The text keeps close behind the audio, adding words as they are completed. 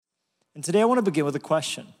And today I want to begin with a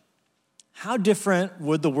question. How different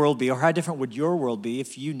would the world be, or how different would your world be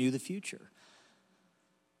if you knew the future?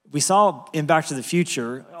 We saw in Back to the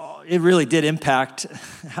Future, it really did impact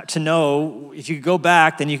to know if you could go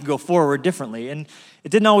back, then you could go forward differently. And it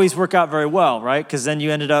didn't always work out very well, right? Because then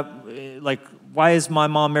you ended up like, why is my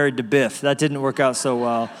mom married to Biff? That didn't work out so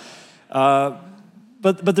well.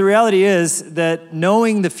 But the reality is that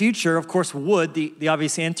knowing the future, of course, the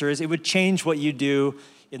obvious answer is it would change what you do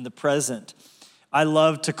in the present. I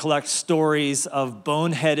love to collect stories of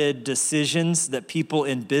boneheaded decisions that people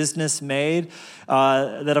in business made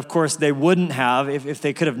that, of course, they wouldn't have if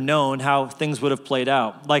they could have known how things would have played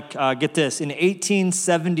out. Like, get this, in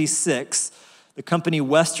 1876, the company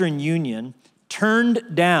Western Union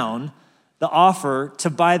turned down the offer to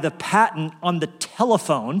buy the patent on the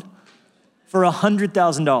telephone for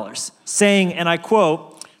 $100,000, saying, and I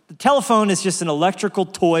quote, "The telephone is just an electrical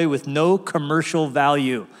toy with no commercial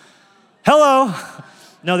value." Hello.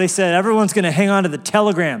 No, they said everyone's going to hang on to the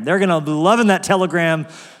telegram. They're going to be loving that telegram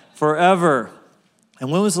forever.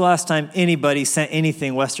 And when was the last time anybody sent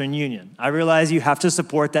anything Western Union? I realize you have to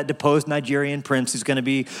support that deposed Nigerian prince who's going to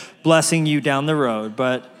be blessing you down the road.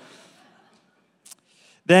 But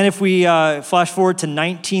then if we flash forward to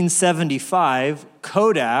 1975,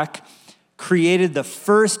 Kodak created the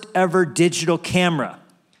first ever digital camera,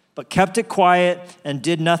 but kept it quiet and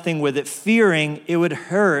did nothing with it, fearing it would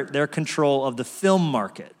hurt their control of the film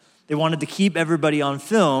market. They wanted to keep everybody on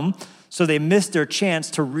film, so they missed their chance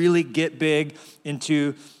to really get big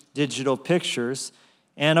into digital pictures.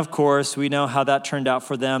 And of course, we know how that turned out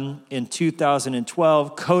for them. In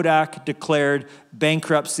 2012, Kodak declared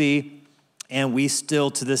bankruptcy, and we still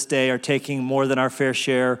to this day are taking more than our fair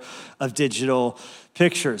share of digital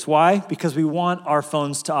pictures. Why? Because we want our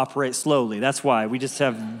phones to operate slowly. That's why. We just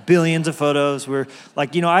have billions of photos. We're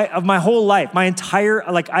like, of my whole life, I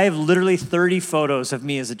have literally 30 photos of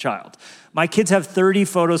me as a child. My kids have 30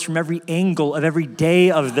 photos from every angle of every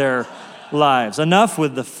day of their lives. Enough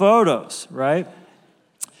with the photos, right?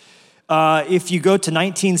 If you go to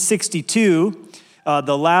 1962,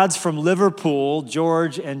 the lads from Liverpool,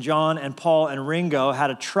 George and John and Paul and Ringo,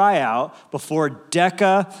 had a tryout before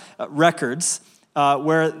Decca Records,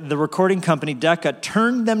 where the recording company Decca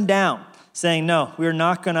turned them down, saying, "No, we're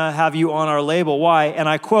not going to have you on our label." Why? And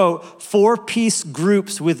I quote, "4-piece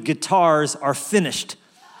groups with guitars are finished."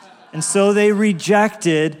 And so they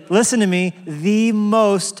rejected, listen to me, the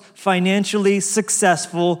most financially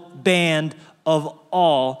successful band of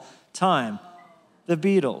all time, the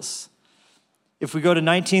Beatles. If we go to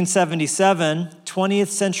 1977,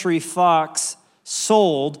 20th Century Fox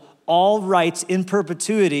sold all rights in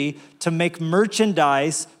perpetuity to make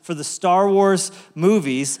merchandise for the Star Wars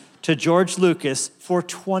movies to George Lucas for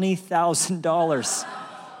 $20,000.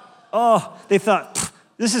 Oh, they thought,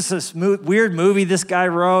 this is this weird movie this guy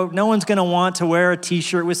wrote. No one's going to want to wear a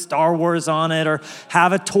t-shirt with Star Wars on it or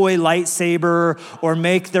have a toy lightsaber or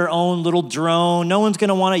make their own little drone. No one's going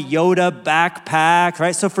to want a Yoda backpack,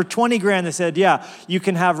 right? So for $20,000, they said, yeah, you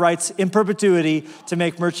can have rights in perpetuity to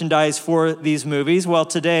make merchandise for these movies. Well,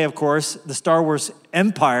 today, of course, the Star Wars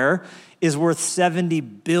empire is worth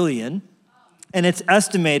 $70 billion. And it's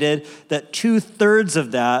estimated that 2/3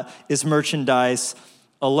 of that is merchandise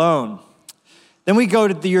alone. Then we go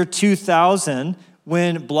to the year 2000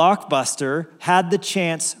 when Blockbuster had the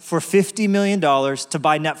chance for $50 million to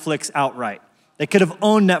buy Netflix outright. They could have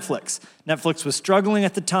owned Netflix. Netflix was struggling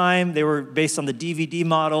at the time. They were based on the DVD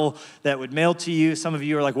model that would mail to you. Some of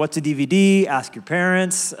you are like, what's a DVD? Ask your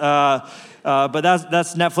parents. But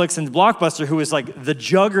that's Netflix, and Blockbuster, who was like the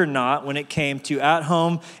juggernaut when it came to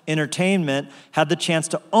at-home entertainment, had the chance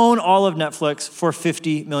to own all of Netflix for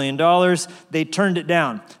 $50 million. They turned it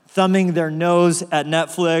down, thumbing their nose at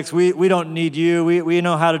Netflix. We don't need you. We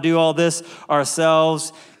know how to do all this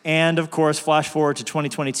ourselves. And of course, flash forward to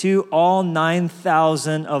 2022, all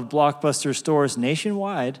 9,000 of Blockbuster stores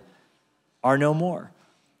nationwide are no more.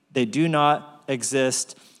 They do not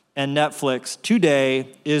exist. And Netflix today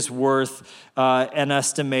is worth an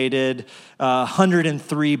estimated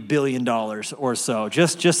 $103 billion or so.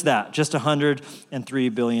 Just that, just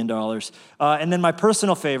 $103 billion. And then my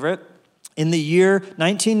personal favorite, in the year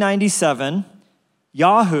 1997,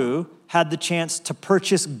 Yahoo had the chance to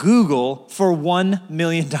purchase Google for $1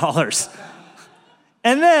 million.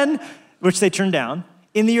 And then, which they turned down,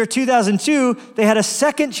 in the year 2002, they had a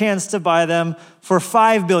second chance to buy them for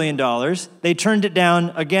 $5 billion. They turned it down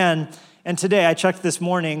again. And today, I checked this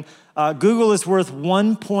morning, Google is worth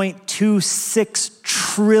 $1.26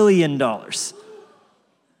 trillion.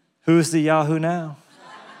 Who's the Yahoo now?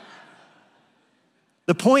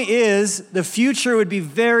 The point is, the future would be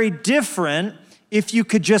very different if you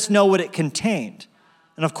could just know what it contained.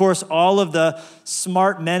 And of course, all of the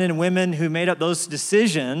smart men and women who made up those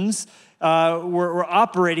decisions were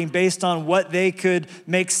operating based on what they could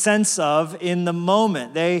make sense of in the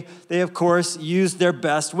moment. They of course, used their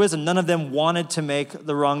best wisdom. None of them wanted to make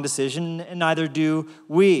the wrong decision, and neither do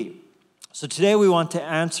we. So today we want to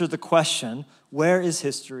answer the question, where is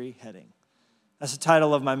history heading? That's the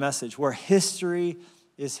title of my message, Where History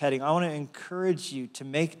is Heading. I want to encourage you to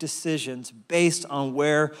make decisions based on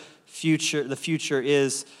where the future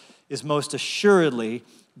is most assuredly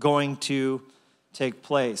going to take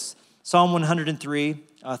place. Psalm 103,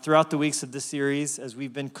 throughout the weeks of this series, as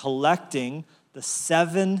we've been collecting the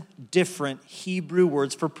 7 different Hebrew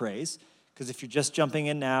words for praise, because if you're just jumping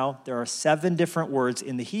in now, there are 7 different words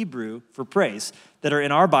in the Hebrew for praise that are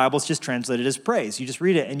in our Bibles just translated as praise. You just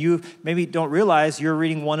read it, and you maybe don't realize you're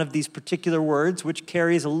reading one of these particular words, which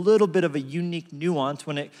carries a little bit of a unique nuance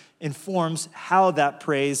when it informs how that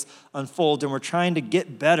praise unfolds, and we're trying to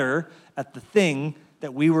get better at the thing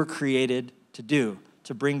that we were created to do,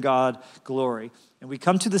 to bring God glory. And we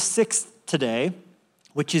come to the 6th today,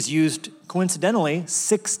 which is used coincidentally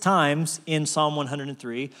 6 times in Psalm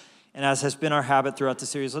 103. And as has been our habit throughout the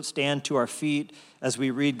series, let's stand to our feet as we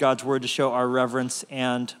read God's word to show our reverence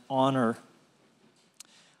and honor.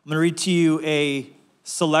 I'm going to read to you a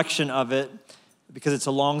selection of it because it's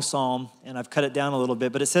a long psalm, and I've cut it down a little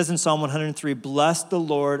bit. But it says in Psalm 103, "Bless the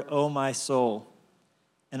Lord, O my soul,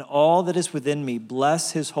 and all that is within me,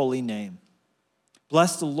 bless his holy name.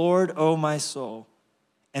 Bless the Lord, O my soul,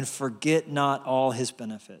 and forget not all his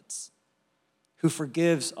benefits, who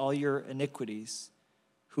forgives all your iniquities,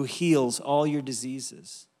 who heals all your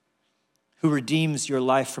diseases, who redeems your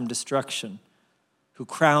life from destruction, who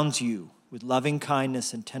crowns you with loving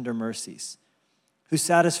kindness and tender mercies, who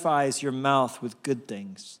satisfies your mouth with good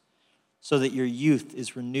things, so that your youth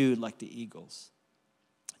is renewed like the eagles."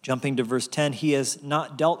 Jumping to verse 10, "He has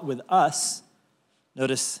not dealt with us."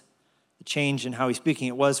 Notice the change in how he's speaking.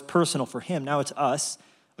 It was personal for him. Now it's us,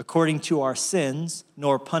 "according to our sins,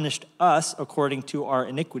 nor punished us according to our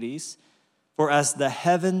iniquities. For as the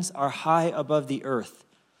heavens are high above the earth,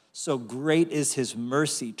 so great is his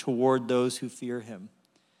mercy toward those who fear him.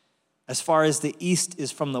 As far as the east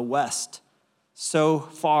is from the west, so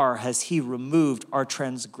far has he removed our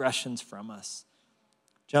transgressions from us."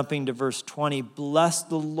 Jumping to verse 20, "Bless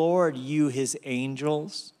the Lord, you his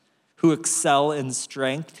angels, who excel in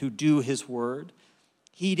strength, who do his word,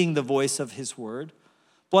 heeding the voice of his word.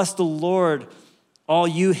 Bless the Lord, all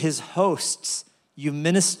you his hosts, you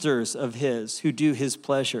ministers of his who do his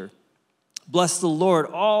pleasure. Bless the Lord,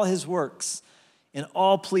 all his works, in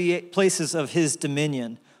all places of his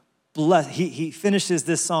dominion." He finishes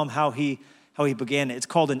this psalm how he began it. It's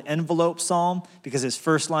called an envelope psalm because his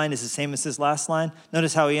first line is the same as his last line.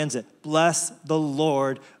 Notice how he ends it. "Bless the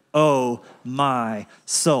Lord, oh my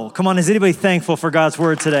soul." Come on, is anybody thankful for God's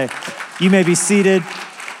word today? You may be seated.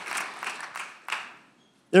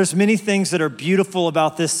 There's many things that are beautiful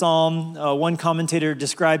about this psalm. One commentator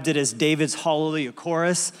described it as David's Hallelujah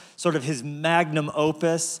chorus, sort of his magnum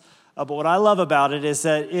opus. But what I love about it is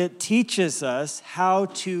that it teaches us how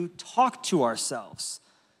to talk to ourselves.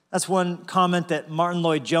 That's one comment that Martin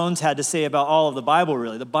Lloyd-Jones had to say about all of the Bible,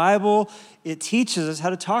 really. The Bible, it teaches us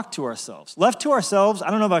how to talk to ourselves. Left to ourselves, I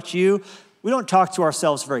don't know about you, we don't talk to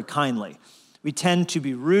ourselves very kindly. We tend to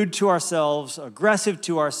be rude to ourselves, aggressive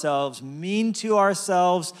to ourselves, mean to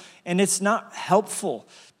ourselves, and it's not helpful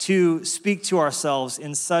to speak to ourselves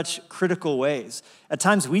in such critical ways. At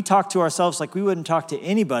times, we talk to ourselves like we wouldn't talk to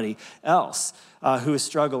anybody else who is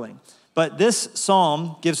struggling. But this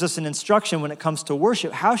psalm gives us an instruction when it comes to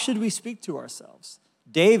worship. How should we speak to ourselves?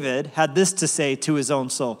 David had this to say to his own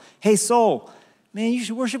soul. "Hey, soul, man, you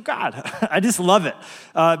should worship God." I just love it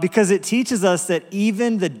because it teaches us that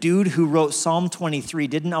even the dude who wrote Psalm 23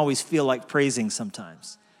 didn't always feel like praising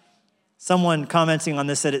sometimes. Someone commenting on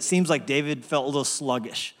this said it seems like David felt a little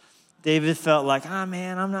sluggish. David felt like,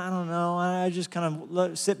 man, I don't know. I just kind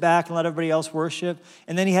of sit back and let everybody else worship.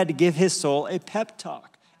 And then he had to give his soul a pep talk.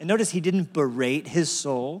 And notice he didn't berate his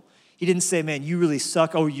soul. He didn't say, "Man, you really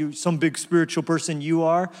suck. Oh, you some big spiritual person you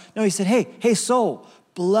are." No, he said, hey, soul,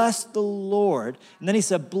 bless the Lord. And then he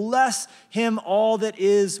said, "Bless him all that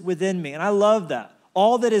is within me." And I love that.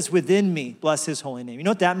 All that is within me, bless his holy name. You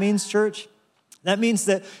know what that means, church? That means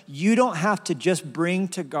that you don't have to just bring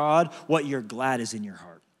to God what you're glad is in your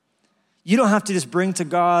heart. You don't have to just bring to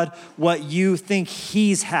God what you think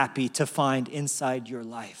he's happy to find inside your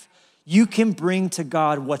life. You can bring to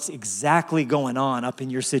God what's exactly going on up in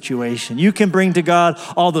your situation. You can bring to God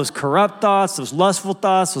all those corrupt thoughts, those lustful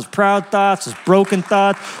thoughts, those proud thoughts, those broken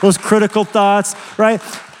thoughts, those critical thoughts, right?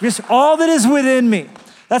 Just all that is within me.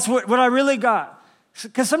 That's what I really got.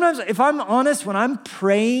 Because sometimes, if I'm honest, when I'm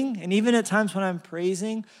praying, and even at times when I'm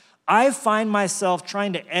praising, I find myself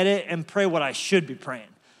trying to edit and pray what I should be praying.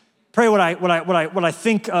 Pray what I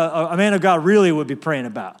think a man of God really would be praying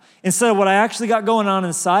about, instead of what I actually got going on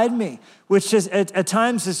inside me, which just at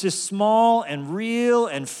times is just small and real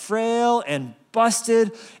and frail and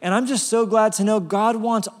busted. And I'm just so glad to know God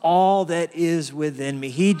wants all that is within me.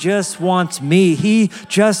 He just wants me. He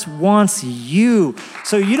just wants you.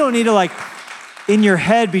 So you don't need to in your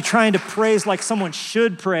head be trying to praise like someone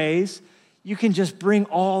should praise. You can just bring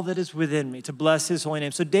all that is within me to bless his holy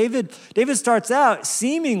name. So David starts out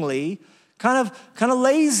seemingly kind of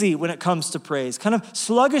lazy when it comes to praise, kind of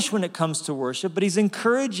sluggish when it comes to worship, but he's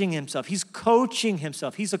encouraging himself. He's coaching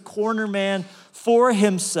himself. He's a corner man for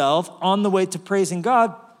himself on the way to praising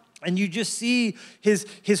God. And you just see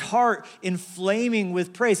his heart inflaming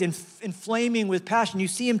with praise, inflaming with passion. You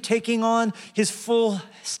see him taking on his full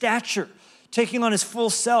stature, taking on his full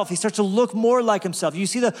self. He starts to look more like himself. You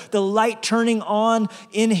see the light turning on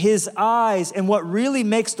in his eyes. And what really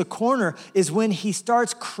makes the corner is when he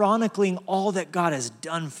starts chronicling all that God has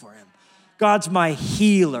done for him. God's my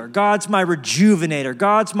healer. God's my rejuvenator.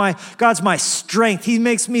 God's my strength. He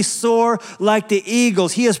makes me soar like the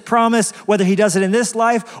eagles. He has promised, whether he does it in this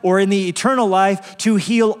life or in the eternal life, to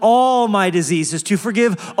heal all my diseases, to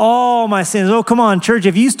forgive all my sins. Oh, come on, church.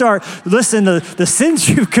 If you start listening to the sins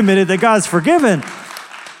you've committed that God's forgiven,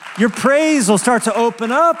 your praise will start to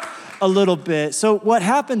open up a little bit. So what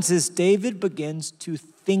happens is David begins to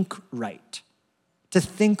think right.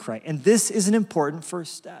 And this is an important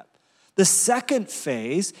first step. The second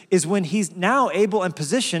phase is when he's now able and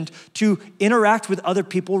positioned to interact with other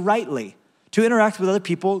people rightly, to interact with other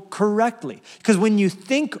people correctly. Because when you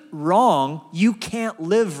think wrong, you can't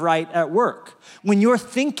live right at work. When you're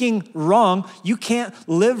thinking wrong, you can't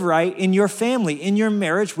live right in your family, in your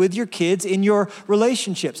marriage, with your kids, in your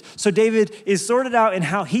relationships. So David is sorted out in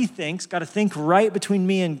how he thinks, got to think right between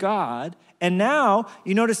me and God. And now,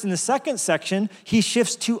 you notice in the second section, he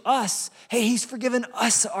shifts to us. Hey, he's forgiven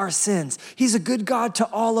us our sins. He's a good God to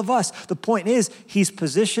all of us. The point is, he's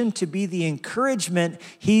positioned to be the encouragement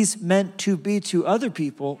he's meant to be to other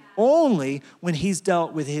people only when he's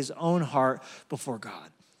dealt with his own heart before God.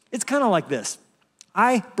 It's kind of like this.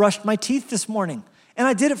 I brushed my teeth this morning, and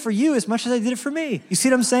I did it for you as much as I did it for me. You see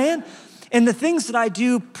what I'm saying? And the things that I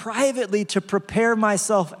do privately to prepare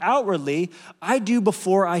myself outwardly, I do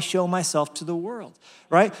before I show myself to the world,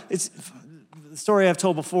 right? The story I've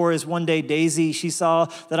told before is one day Daisy, she saw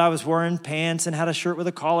that I was wearing pants and had a shirt with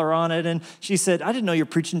a collar on it. And she said, I didn't know you're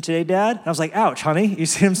preaching today, Dad. And I was like, ouch, honey. You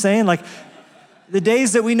see what I'm saying? Like the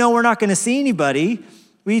days that we know we're not going to see anybody,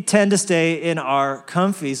 we tend to stay in our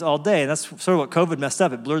comfies all day. And that's sort of what COVID messed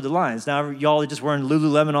up. It blurred the lines. Now y'all are just wearing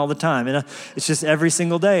Lululemon all the time. And it's just every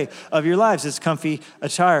single day of your lives is comfy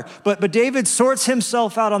attire. But David sorts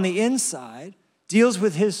himself out on the inside, deals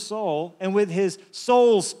with his soul and with his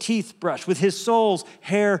soul's teeth brushed, with his soul's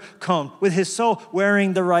hair combed, with his soul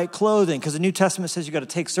wearing the right clothing. Because the New Testament says you got to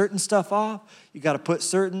take certain stuff off. You got to put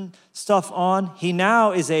certain stuff on. He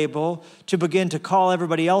now is able to begin to call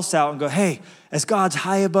everybody else out and go, hey, as God's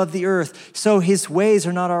high above the earth, so his ways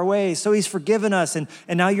are not our ways. So he's forgiven us. And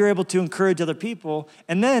now you're able to encourage other people.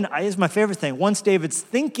 And then, here's my favorite thing. Once David's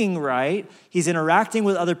thinking right, he's interacting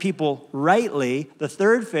with other people rightly. The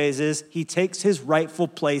third phase is he takes his rightful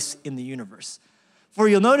place in the universe. For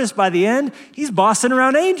you'll notice by the end, he's bossing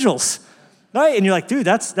around angels. Right? And you're like, dude,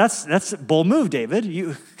 that's a bold move, David.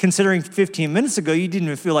 You, considering 15 minutes ago, you didn't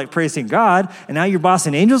even feel like praising God, and now you're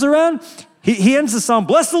bossing angels around? He ends the psalm,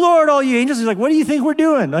 bless the Lord, all you angels. He's like, what do you think we're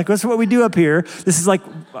doing? Like, that's what we do up here. This is like,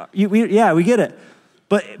 we get it.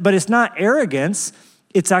 But it's not arrogance.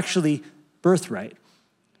 It's actually birthright.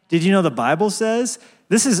 Did you know the Bible says,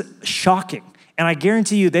 this is shocking, and I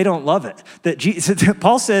guarantee you they don't love it. That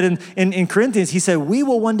Paul said in Corinthians, he said, we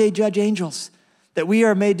will one day judge angels. That we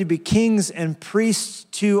are made to be kings and priests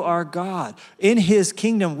to our God. In his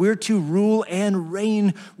kingdom, we're to rule and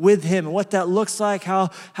reign with him. And what that looks like, how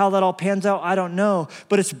that all pans out, I don't know.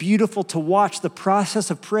 But it's beautiful to watch the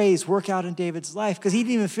process of praise work out in David's life, because he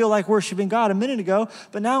didn't even feel like worshiping God a minute ago,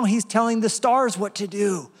 but now he's telling the stars what to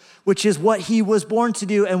do, which is what he was born to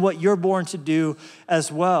do and what you're born to do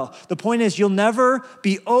as well. The point is, you'll never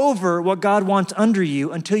be over what God wants under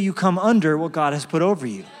you until you come under what God has put over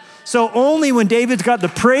you. So only when David's got the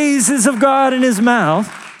praises of God in his mouth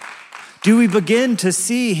do we begin to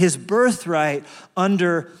see his birthright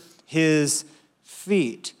under his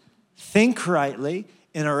feet. Think rightly,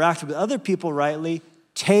 interact with other people rightly,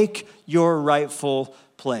 take your rightful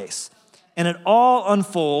place. And it all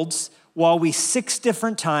unfolds while we 6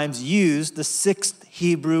 different times use the 6th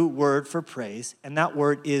Hebrew word for praise, and that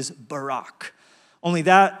word is barak. Only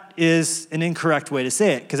that is an incorrect way to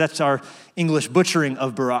say it, because that's our English butchering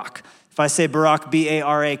of Barak. If I say Barak,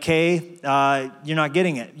 B-A-R-A-K, you're not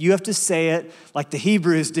getting it. You have to say it like the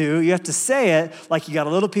Hebrews do. You have to say it like you got a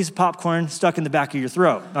little piece of popcorn stuck in the back of your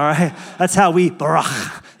throat, all right? That's how we,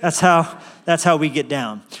 Barak, that's how we get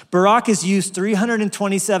down. Barak is used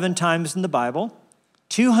 327 times in the Bible.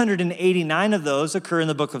 289 of those occur in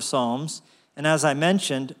the book of Psalms. And as I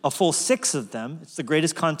mentioned, a full 6 of them, it's the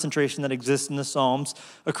greatest concentration that exists in the Psalms,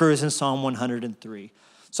 occurs in Psalm 103.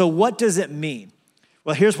 So what does it mean?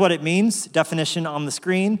 Well, here's what it means. Definition on the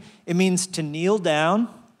screen. It means to kneel down,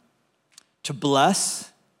 to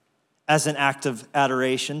bless as an act of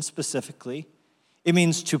adoration specifically. It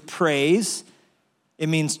means to praise. It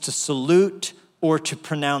means to salute or to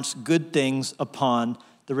pronounce good things upon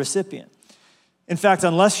the recipient. In fact,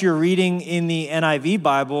 unless you're reading in the NIV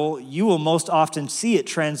Bible, you will most often see it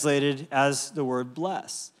translated as the word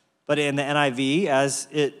bless. But in the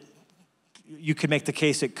NIV, you could make the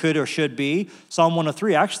case it could or should be. Psalm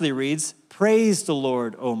 103 actually reads, "Praise the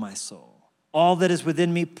Lord, O my soul. All that is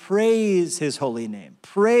within me, praise his holy name.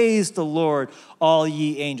 Praise the Lord, all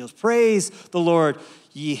ye angels. Praise the Lord,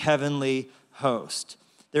 ye heavenly host."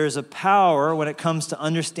 There is a power when it comes to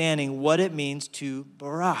understanding what it means to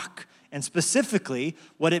barak, and specifically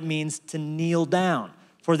what it means to kneel down.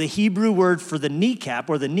 For the Hebrew word for the kneecap,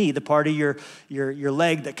 or the knee, the part of your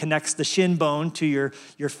leg that connects the shin bone to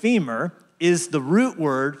your femur, is the root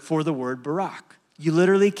word for the word barak. You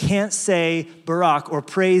literally can't say barak or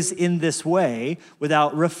praise in this way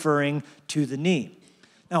without referring to the knee.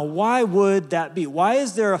 Now, why would that be? Why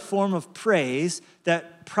is there a form of praise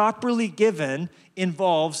that properly given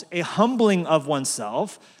involves a humbling of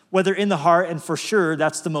oneself, whether in the heart, and for sure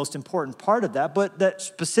that's the most important part of that, but that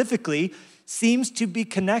specifically seems to be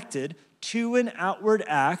connected to an outward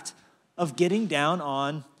act of getting down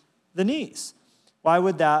on the knees? Why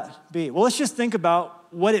would that be? Well, let's just think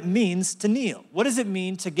about what it means to kneel. What does it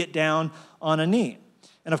mean to get down on a knee?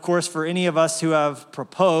 And of course, for any of us who have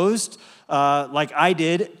proposed, like I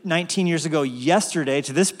did 19 years ago yesterday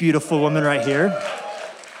to this beautiful woman right here,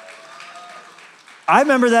 I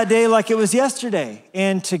remember that day like it was yesterday,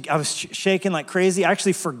 and I was shaking like crazy. I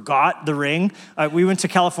actually forgot the ring. We went to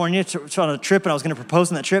California on a trip, and I was going to propose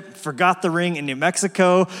on that trip. Forgot the ring in New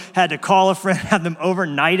Mexico. Had to call a friend, have them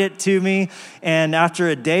overnight it to me. And after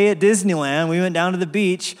a day at Disneyland, we went down to the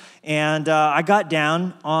beach, and I got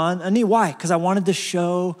down on a knee. Why? Because I wanted to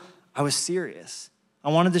show I was serious.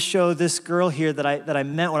 I wanted to show this girl here that I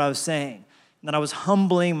meant what I was saying, and that I was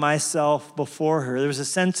humbling myself before her. There was a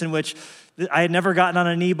sense in which I had never gotten on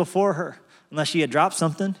a knee before her, unless she had dropped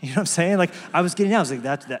something. You know what I'm saying? Like, I was getting down. I was like,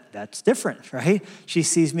 that's different, right? She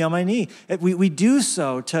sees me on my knee. We do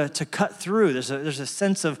so to cut through. There's a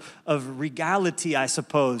sense of regality, I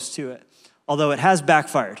suppose, to it, although it has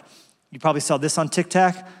backfired. You probably saw this on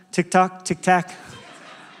TikTok. That's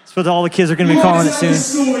what all the kids are going to be calling it soon.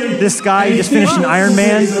 This guy, he just finished an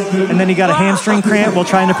Ironman, and then he got a hamstring cramp while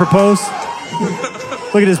trying to propose.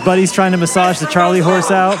 Look at his buddies trying to massage the Charlie horse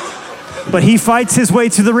out. But he fights his way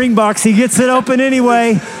to the ring box. He gets it open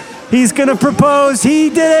anyway. He's going to propose. He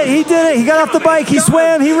did it. He got off the bike. He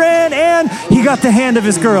swam. He ran. And he got the hand of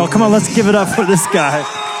his girl. Come on, let's give it up for this guy.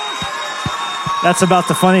 That's about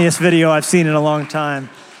the funniest video I've seen in a long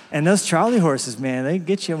time. And those Charlie horses, man, they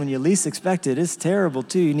get you when you least expect it. It's terrible,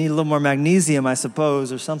 too. You need a little more magnesium, I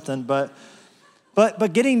suppose, or something. But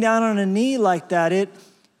getting down on a knee like that,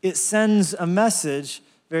 it sends a message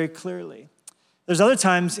very clearly. There's other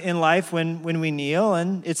times in life when we kneel,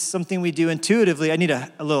 and it's something we do intuitively. I need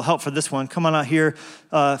a little help for this one. Come on out here,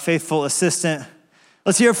 faithful assistant.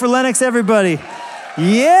 Let's hear it for Lennox, everybody.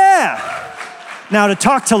 Yeah. Now, to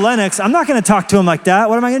talk to Lennox, I'm not going to talk to him like that.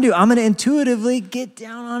 What am I going to do? I'm going to intuitively get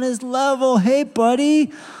down on his level. Hey,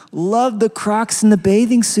 buddy, love the Crocs and the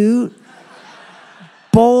bathing suit.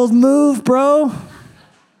 Bold move, bro.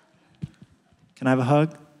 Can I have a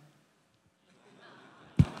hug?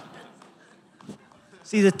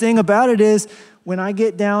 See, the thing about it is, when I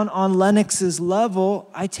get down on Lennox's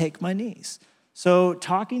level, I take my knees. So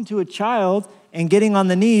talking to a child and getting on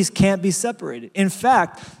the knees can't be separated. In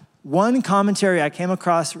fact, one commentary I came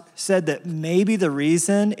across said that maybe the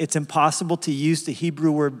reason it's impossible to use the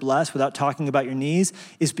Hebrew word bless without talking about your knees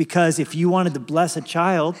is because if you wanted to bless a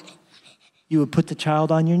child, you would put the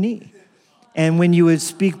child on your knee. And when you would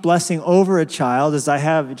speak blessing over a child, as I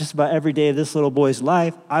have just about every day of this little boy's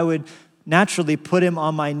life, I would naturally put him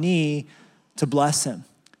on my knee to bless him.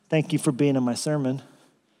 Thank you for being in my sermon.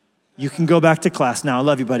 You can go back to class now. I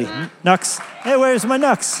love you, buddy. Nux. Hey, where's my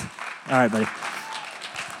Nux? All right, buddy.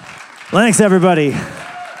 Thanks, everybody.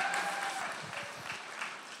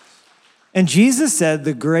 And Jesus said,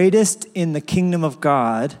 the greatest in the kingdom of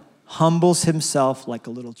God humbles himself like a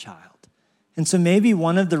little child. And so maybe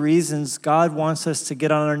one of the reasons God wants us to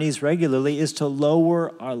get on our knees regularly is to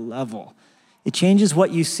lower our level. It changes what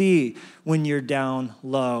you see when you're down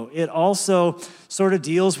low. It also sort of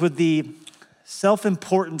deals with the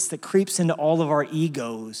self-importance that creeps into all of our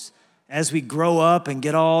egos. As we grow up and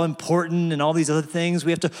get all important and all these other things,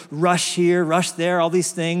 we have to rush here, rush there, all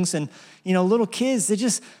these things. And, little kids,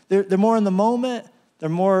 they're more in the moment. They're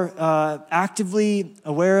more actively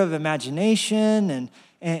aware of imagination.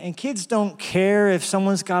 And kids don't care if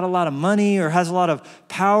someone's got a lot of money or has a lot of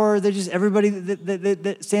power. They're just, everybody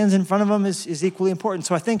that stands in front of them is equally important.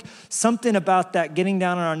 So I think something about that, getting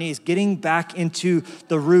down on our knees, getting back into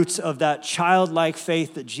the roots of that childlike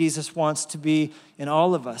faith that Jesus wants to be in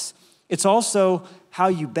all of us. It's also how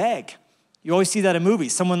you beg. You always see that in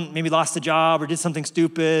movies. Someone maybe lost a job or did something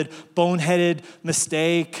stupid, boneheaded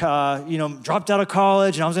mistake, dropped out of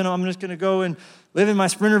college, and I'm just gonna go and live in my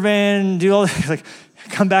Sprinter van and do all like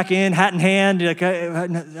come back in, hat in hand. Like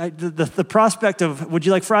the prospect of would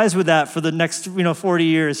you like fries with that for the next 40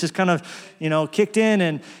 years just kind of kicked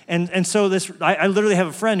in and so this I literally have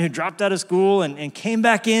a friend who dropped out of school and came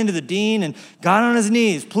back into the dean and got on his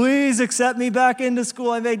knees. Please accept me back into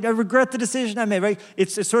school. I regret the decision I made. Right?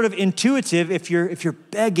 It's sort of intuitive if you're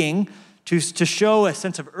begging to show a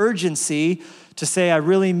sense of urgency to say I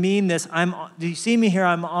really mean this. Do you see me here?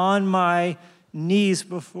 I'm on my knees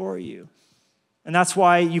before you. And that's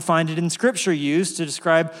why you find it in Scripture used to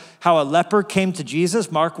describe how a leper came to Jesus,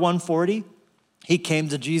 Mark 1:40. He came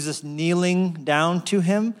to Jesus kneeling down to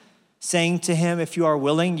him, saying to him, if you are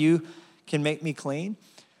willing, you can make me clean.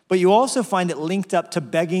 But you also find it linked up to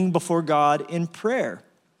begging before God in prayer.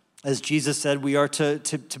 As Jesus said, we are to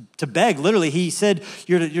beg. Literally, he said,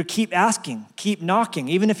 you're to keep asking, keep knocking,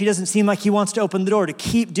 even if he doesn't seem like he wants to open the door, to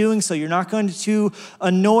keep doing so. You're not going to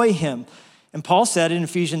annoy him. And Paul said in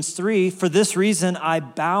Ephesians 3, for this reason, I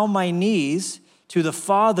bow my knees to the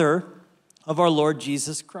Father of our Lord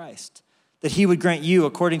Jesus Christ, that he would grant you,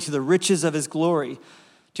 according to the riches of his glory,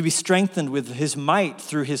 to be strengthened with his might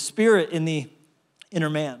through his Spirit in the inner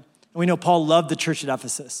man. And we know Paul loved the church at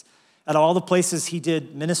Ephesus. At all the places he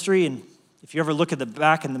did ministry, and if you ever look at the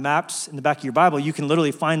back in the maps in the back of your Bible, you can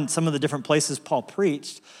literally find some of the different places Paul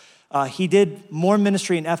preached. He did more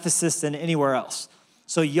ministry in Ephesus than anywhere else.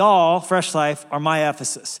 So y'all, Fresh Life, are my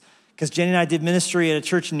Ephesus. Because Jenny and I did ministry at a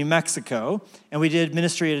church in New Mexico, and we did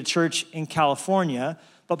ministry at a church in California.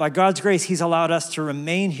 But by God's grace, he's allowed us to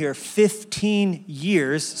remain here 15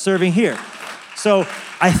 years serving here. So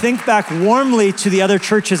I think back warmly to the other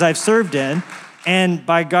churches I've served in, and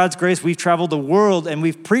by God's grace, we've traveled the world and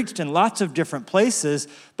we've preached in lots of different places,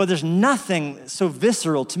 but there's nothing so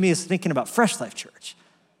visceral to me as thinking about Fresh Life Church,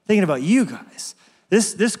 thinking about you guys.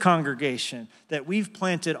 This congregation that we've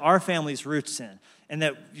planted our family's roots in, and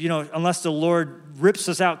that, unless the Lord rips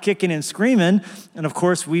us out kicking and screaming, and of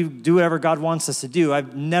course we do whatever God wants us to do,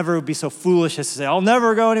 I'd never be so foolish as to say, I'll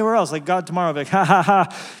never go anywhere else. Like God tomorrow, I'll be like, ha, ha,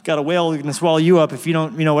 ha, got a whale going to swallow you up if you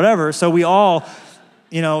don't, whatever. So we all,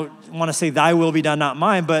 want to say thy will be done, not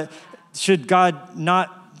mine, but should God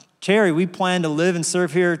not tarry, we plan to live and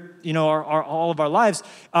serve here, all of our lives.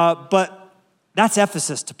 But that's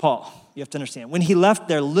Ephesus to Paul. You have to understand. When he left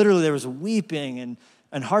there, literally there was weeping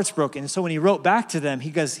and hearts broken. And so when he wrote back to them,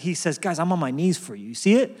 he says, guys, I'm on my knees for you. You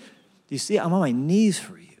see it? Do you see it? I'm on my knees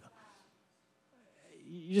for you.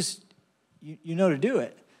 You know to do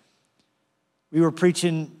it. We were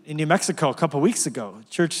preaching in New Mexico a couple weeks ago, a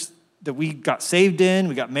church that we got saved in,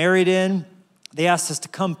 we got married in. They asked us to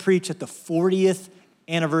come preach at the 40th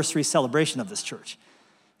anniversary celebration of this church.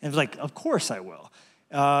 And it was like, of course I will.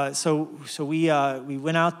 So we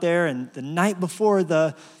went out there, and the night before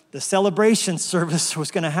the celebration service was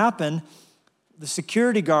going to happen, the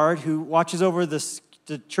security guard who watches over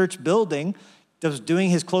the church building was doing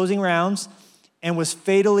his closing rounds and was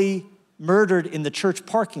fatally murdered in the church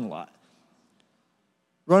parking lot.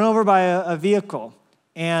 Run over by a vehicle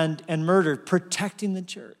and murdered, protecting the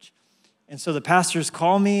church. And so the pastors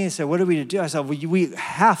called me and said, what are we to do? I said, well, we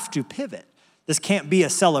have to pivot. This can't be a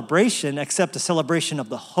celebration except a celebration of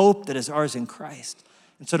the hope that is ours in Christ.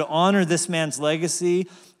 And so to honor this man's legacy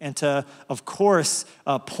and to, of course,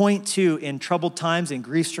 point to in troubled times, in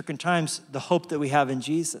grief-stricken times, the hope that we have in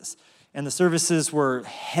Jesus. And the services were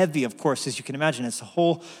heavy, of course, as you can imagine. It's the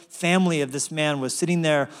whole family of this man was sitting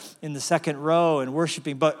there in the second row and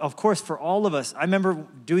worshiping. But of course, for all of us, I remember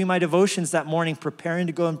doing my devotions that morning, preparing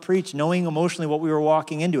to go and preach, knowing emotionally what we were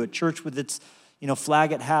walking into, a church with its,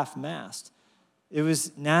 flag at half mast. It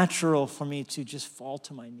was natural for me to just fall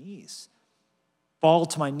to my knees. Fall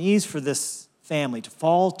to my knees for this family, to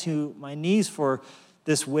fall to my knees for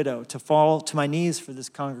this widow, to fall to my knees for this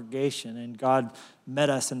congregation. And God met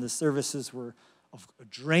us, and the services were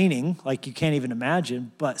draining, like you can't even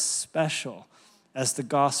imagine, but special as the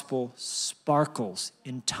gospel sparkles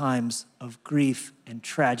in times of grief and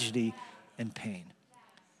tragedy and pain.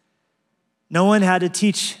 No one had to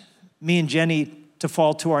teach me and Jenny to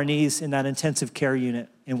fall to our knees in that intensive care unit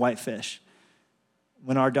in Whitefish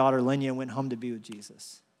when our daughter Lenya went home to be with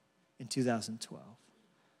Jesus in 2012. I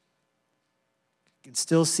can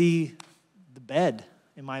still see the bed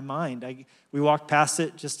in my mind. We walked past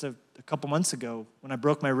it just a couple months ago when I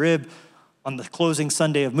broke my rib on the closing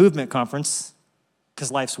Sunday of Movement Conference,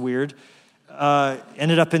 because life's weird.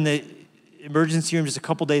 Ended up in the emergency room just a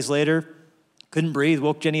couple days later. Couldn't breathe.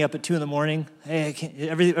 Woke Jenny up at 2 a.m. Hey, I can't.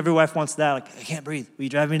 Every wife wants that. Like, I can't breathe. Will you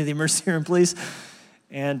drive me to the emergency room, please?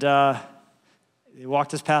 And they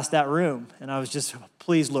walked us past that room, and I was just,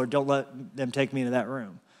 please, Lord, don't let them take me into that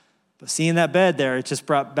room. But seeing that bed there, it just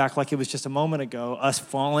brought back, like it was just a moment ago, us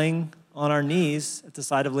falling on our knees at the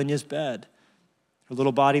side of Lenya's bed. Her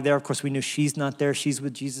little body there, of course, we knew she's not there. She's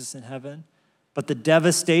with Jesus in heaven. But the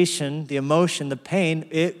devastation, the emotion, the pain,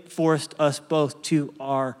 it forced us both to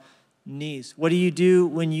our knees. What do you do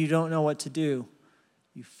when you don't know what to do?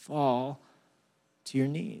 You fall to your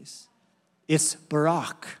knees. It's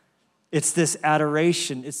barak. It's this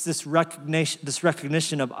adoration. It's this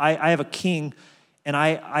recognition of I have a king, and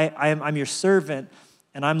I'm your servant,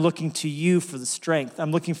 and I'm looking to you for the strength.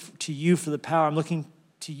 I'm looking to you for the power. I'm looking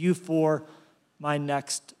to you for my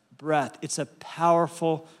next breath. It's a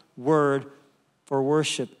powerful word for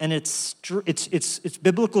worship, and it's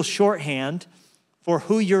biblical shorthand for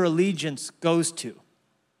who your allegiance goes to.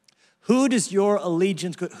 Who does your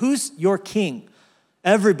allegiance go? Who's your king?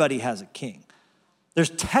 Everybody has a king.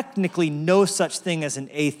 There's technically no such thing as an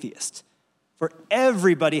atheist. For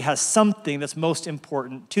everybody has something that's most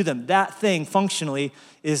important to them. That thing, functionally,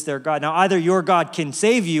 is their God. Now, either your God can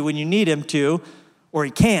save you when you need him to, or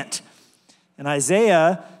he can't. And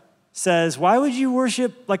Isaiah says, why would you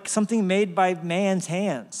worship like something made by man's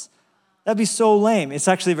hands? That'd be so lame. It's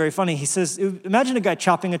actually very funny. He says, imagine a guy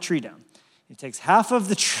chopping a tree down. He takes half of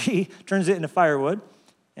the tree, turns it into firewood,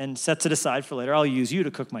 and sets it aside for later. I'll use you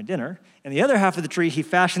to cook my dinner. And the other half of the tree he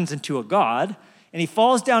fashions into a god, and he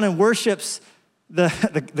falls down and worships the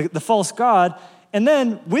false god, and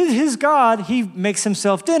then with his god, he makes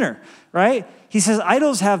himself dinner, right? He says,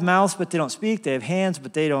 idols have mouths, but they don't speak. They have hands,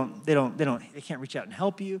 but they can't reach out and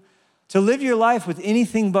help you. To live your life with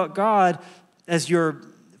anything but God as your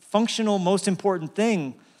functional, most important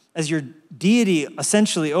thing, as your deity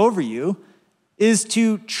essentially over you, is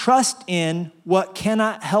to trust in what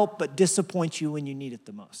cannot help but disappoint you when you need it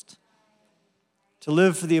the most. To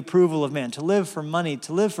live for the approval of man, to live for money,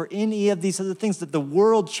 to live for any of these other things that the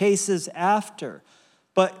world chases after.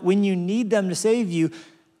 But when you need them to save you,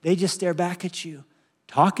 they just stare back at you,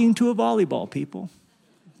 talking to a volleyball, people.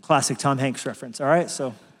 Classic Tom Hanks reference, all right?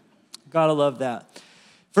 So, gotta love that.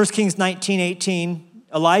 1 Kings 19:18,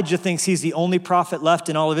 Elijah thinks he's the only prophet left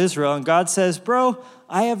in all of Israel, and God says, bro,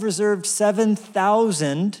 I have reserved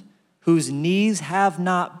 7,000 whose knees have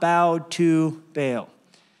not bowed to Baal.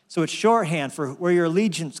 So it's shorthand for where your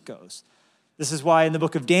allegiance goes. This is why in the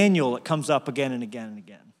book of Daniel, it comes up again and again and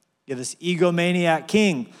again. You have this egomaniac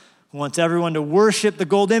king who wants everyone to worship the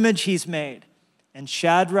gold image he's made. And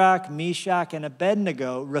Shadrach, Meshach, and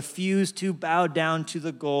Abednego refused to bow down to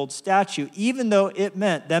the gold statue, even though it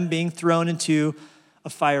meant them being thrown into a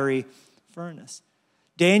fiery furnace.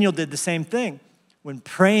 Daniel did the same thing when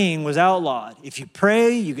praying was outlawed. If you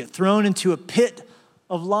pray, you get thrown into a pit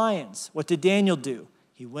of lions. What did Daniel do?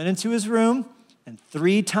 He went into his room, and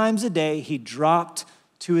 3 times a day, he dropped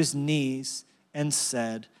to his knees and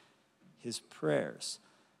said his prayers.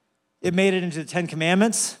 It made it into the 10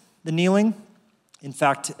 Commandments, the kneeling. In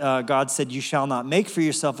fact, God said, you shall not make for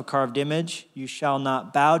yourself a carved image. You shall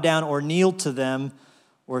not bow down or kneel to them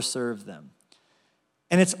or serve them.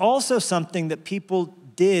 And it's also something that people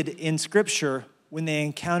did in Scripture when they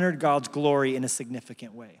encountered God's glory in a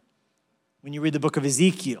significant way. When you read the book of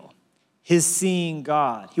Ezekiel, his seeing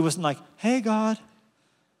God, he wasn't like, hey, God.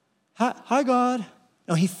 Hi, God.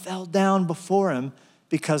 No, he fell down before him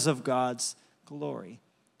because of God's glory.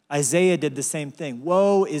 Isaiah did the same thing.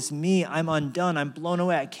 Woe is me, I'm undone, I'm blown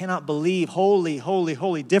away, I cannot believe, holy, holy,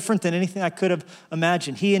 holy, different than anything I could have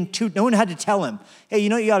imagined. No one had to tell him, hey, you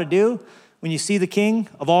know what you got to do when you see the King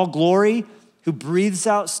of all glory who breathes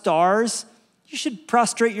out stars? You should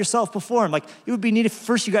prostrate yourself before him. Like, it would be neat if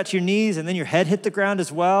first you got to your knees and then your head hit the ground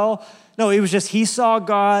as well. No, it was just he saw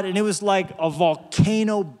God, and it was like a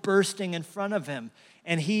volcano bursting in front of him.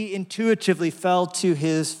 And he intuitively fell to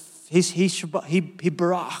he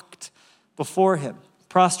baraked before him,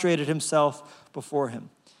 prostrated himself before him.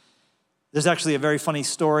 There's actually a very funny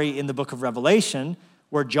story in the book of Revelation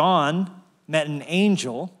where John met an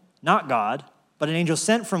angel, not God, but an angel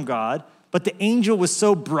sent from God. But the angel was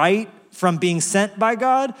so bright from being sent by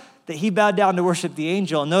God that he bowed down to worship the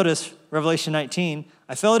angel. And notice Revelation 19,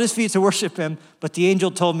 I fell at his feet to worship him, but the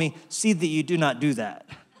angel told me, see that you do not do that.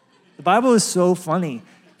 The Bible is so funny.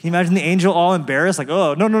 Can you imagine the angel all embarrassed? Like,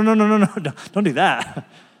 oh, no, don't do that.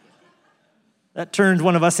 That turned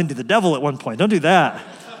one of us into the devil at one point. Don't do that.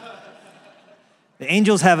 The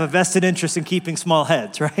angels have a vested interest in keeping small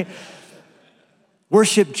heads, right?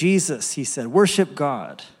 Worship Jesus, he said. Worship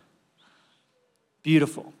God.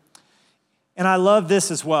 Beautiful. And I love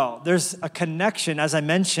this as well. There's a connection, as I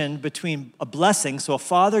mentioned, between a blessing. So a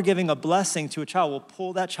father giving a blessing to a child will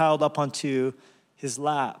pull that child up onto his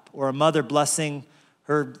lap. Or a mother blessing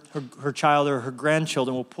her child or her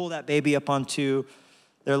grandchildren will pull that baby up onto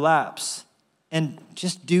their laps. And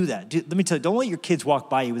just do that. Let me tell you, don't let your kids walk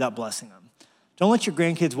by you without blessing them. Don't let your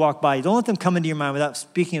grandkids walk by you. Don't let them come into your mind without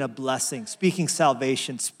speaking a blessing, speaking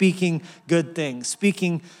salvation, speaking good things,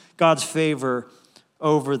 speaking God's favor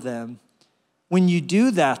over them. When you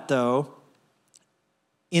do that, though,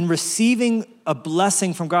 in receiving a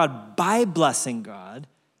blessing from God, by blessing God,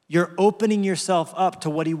 you're opening yourself up to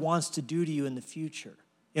what he wants to do to you in the future.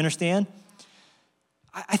 You understand?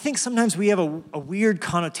 I think sometimes we have a weird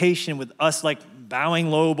connotation with us like bowing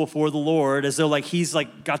low before the Lord as though like he's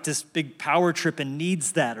like got this big power trip and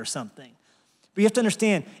needs that or something. But you have to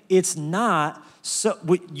understand, it's not so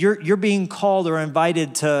you're being called or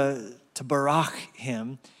invited to barak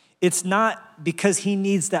him. It's not because he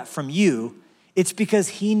needs that from you. It's because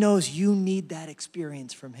he knows you need that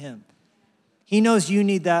experience from him. He knows you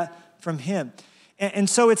need that from him. And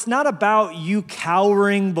so it's not about you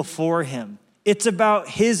cowering before him. It's about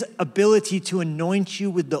his ability to anoint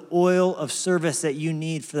you with the oil of service that you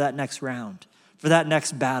need for that next round, for that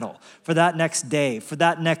next battle, for that next day, for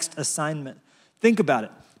that next assignment. Think about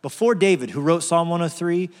it. Before David, who wrote Psalm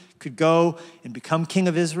 103, could go and become king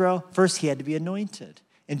of Israel, first he had to be anointed.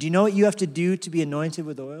 And do you know what you have to do to be anointed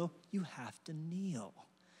with oil? You have to kneel.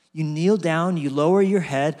 You kneel down, you lower your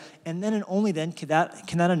head, and then and only then can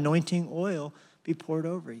that anointing oil be poured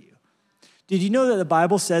over you. Did you know that the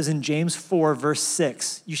Bible says in James 4, verse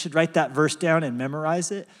 6, you should write that verse down and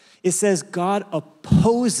memorize it. It says, God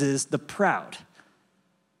opposes the proud,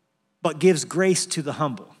 but gives grace to the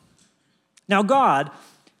humble. Now God,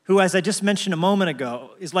 who, as I just mentioned a moment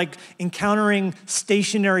ago, is like encountering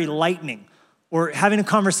stationary lightning or having a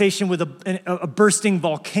conversation with a bursting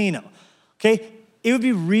volcano, okay? It would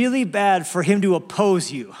be really bad for him to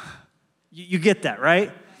oppose you. You get that,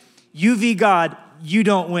 right? You v. God, you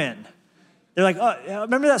don't win. They're like, oh,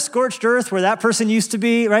 remember that scorched earth where that person used to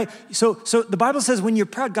be, right? So the Bible says when you're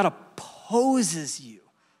proud, God opposes you.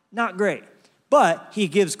 Not great, but he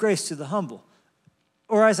gives grace to the humble.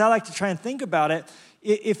 Or as I like to try and think about it,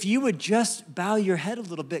 if you would just bow your head a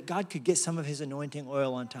little bit, God could get some of his anointing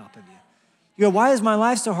oil on top of you. You go, why is my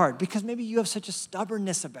life so hard? Because maybe you have such a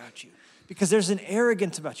stubbornness about you. Because there's an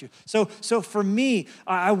arrogance about you. So for me,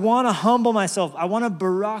 I want to humble myself. I want to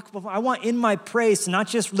barak. I want in my praise to not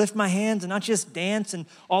just lift my hands and not just dance and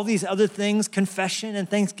all these other things, confession and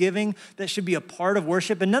thanksgiving that should be a part of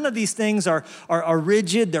worship. And none of these things are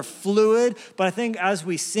rigid, they're fluid. But I think as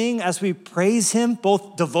we sing, as we praise him,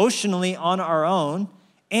 both devotionally on our own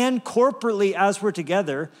and corporately as we're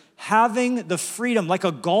together, having the freedom, like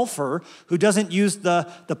a golfer who doesn't use the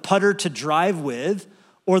putter to drive with,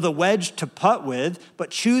 or the wedge to putt with,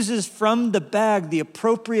 but chooses from the bag the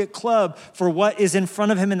appropriate club for what is in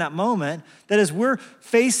front of him in that moment, that as we're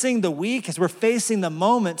facing the week, as we're facing the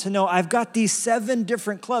moment, to know I've got these 7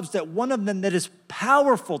 different clubs, that one of them that is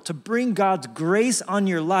powerful to bring God's grace on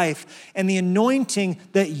your life and the anointing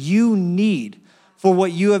that you need for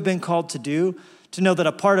what you have been called to do, to know that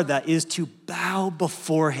a part of that is to bow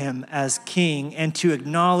before him as king and to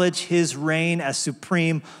acknowledge his reign as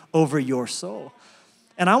supreme over your soul.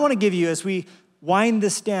 And I want to give you, as we wind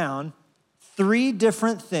this down, 3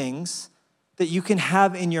 different things that you can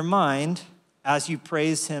have in your mind as you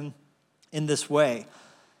praise him in this way.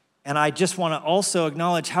 And I just want to also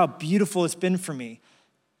acknowledge how beautiful it's been for me.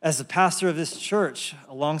 as the pastor of this church,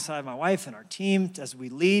 alongside my wife and our team, as we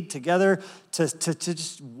lead together, to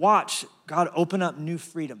just watch God open up new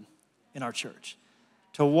freedom in our church,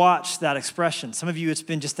 to watch that expression. Some of you, it's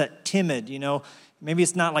been just that timid, maybe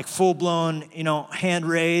it's not like full-blown, hand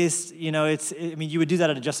raised, you would do that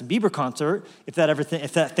at a Justin Bieber concert if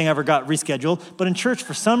that thing ever got rescheduled. But in church,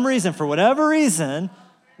 for some reason, for whatever reason,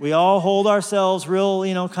 we all hold ourselves real,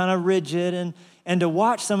 kind of rigid, and to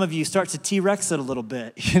watch some of you start to T-Rex it a little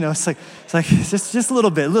bit, it's like just a little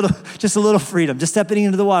bit, just a little freedom, just stepping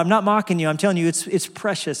into the water. I'm not mocking you. I'm telling you, it's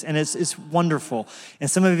precious and it's wonderful. And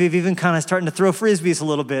some of you have even kind of starting to throw frisbees a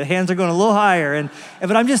little bit. Hands are going a little higher.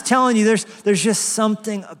 But I'm just telling you, there's just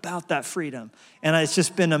something about that freedom. And it's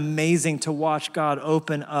just been amazing to watch God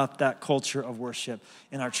open up that culture of worship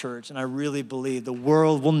in our church. And I really believe the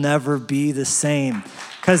world will never be the same,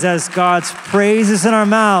 because as God's praise is in our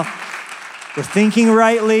mouth, we're thinking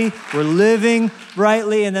rightly, we're living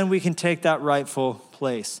rightly, and then we can take that rightful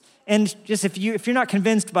place. And just if you're not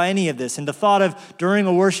convinced by any of this, and the thought of during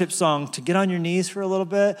a worship song to get on your knees for a little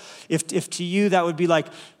bit, if to you that would be like,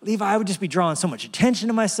 Levi, I would just be drawing so much attention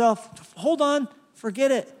to myself. Hold on,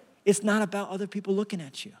 forget it. It's not about other people looking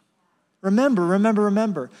at you.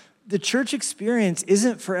 Remember. The church experience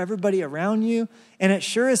isn't for everybody around you, and it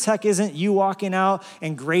sure as heck isn't you walking out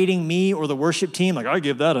and grading me or the worship team, like, I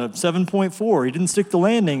give that a 7.4. He didn't stick the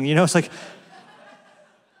landing. It's like,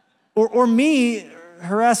 or me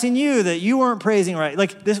harassing you that you weren't praising right.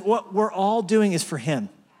 Like this, what we're all doing is for him.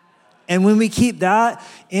 And when we keep that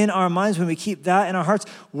in our minds, when we keep that in our hearts,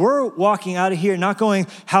 we're walking out of here not going,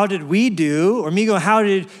 how did we do? Or me going, how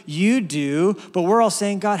did you do? But we're all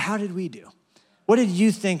saying, God, how did we do? What did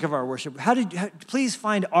you think of our worship? Please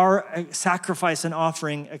find our sacrifice and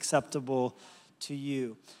offering acceptable to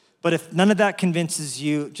you. But if none of that convinces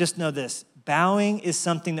you, just know this. Bowing is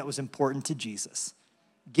something that was important to Jesus.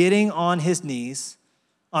 Getting on his knees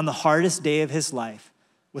on the hardest day of his life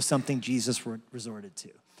was something Jesus resorted to.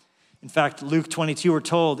 In fact, Luke 22, we're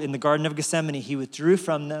told, in the Garden of Gethsemane, he withdrew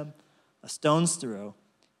from them a stone's throw.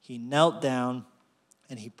 He knelt down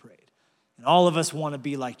and he prayed. And all of us want to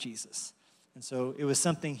be like Jesus. And so it was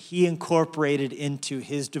something he incorporated into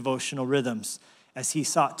his devotional rhythms as he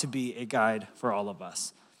sought to be a guide for all of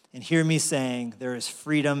us. And hear me saying, there is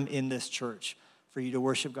freedom in this church for you to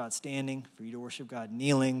worship God standing, for you to worship God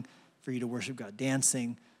kneeling, for you to worship God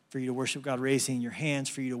dancing, for you to worship God raising your hands,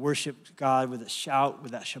 for you to worship God with a shout,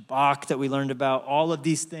 with that shabach that we learned about. All of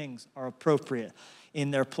these things are appropriate in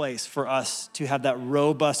their place for us to have that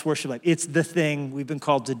robust worship life. It's the thing we've been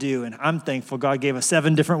called to do, and I'm thankful God gave us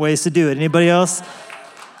 7 different ways to do it. Anybody else?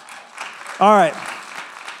 All right.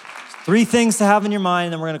 3 things to have in your mind,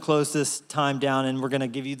 and then we're going to close this time down, and we're going to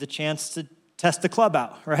give you the chance to test the club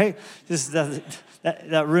out, right? This is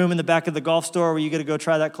that room in the back of the golf store where you get to go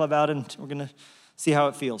try that club out, and we're going to see how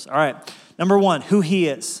it feels. All right. Number 1, who he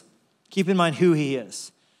is. Keep in mind who he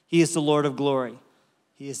is. He is the Lord of glory.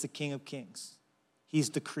 He is the King of kings. He's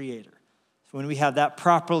the creator. So when we have that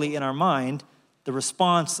properly in our mind, the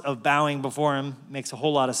response of bowing before him makes a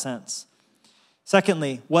whole lot of sense.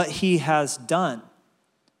 Secondly, what he has done.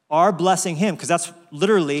 Our blessing him, because that's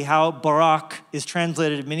literally how Barak is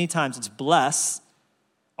translated many times. It's bless.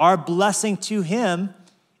 Our blessing to him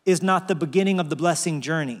is not the beginning of the blessing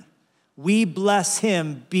journey. We bless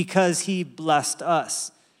him because he blessed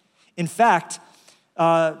us. In fact,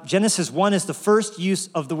 Genesis 1 is the first use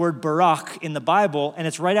of the word barak in the Bible, and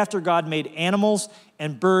it's right after God made animals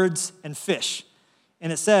and birds and fish.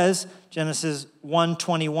 And it says, Genesis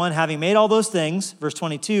 1:21, having made all those things, verse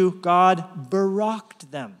 22, God baraked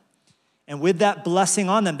them. And with that blessing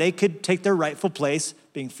on them, they could take their rightful place,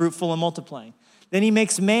 being fruitful and multiplying. Then he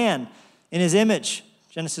makes man in his image,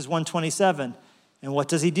 Genesis 1:27. And what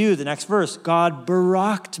does he do? The next verse, God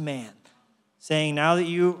baraked man, saying, now that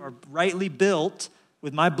you are rightly built,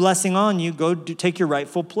 with my blessing on you, go take your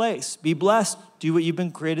rightful place. Be blessed. Do what you've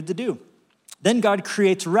been created to do. Then God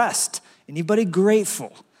creates rest. Anybody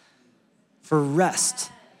grateful for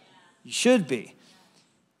rest? You should be.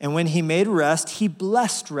 And when he made rest, he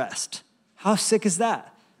blessed rest. How sick is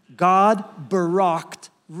that? God baraked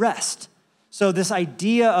rest. So this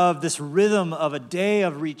idea of this rhythm of a day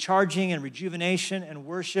of recharging and rejuvenation and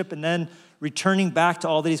worship and then returning back to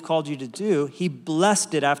all that he's called you to do, he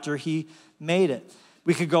blessed it after he made it.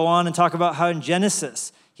 We could go on and talk about how in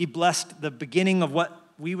Genesis, he blessed the beginning of what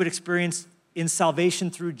we would experience in salvation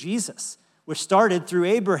through Jesus, which started through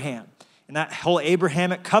Abraham. And that whole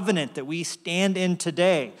Abrahamic covenant that we stand in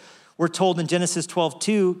today. We're told in Genesis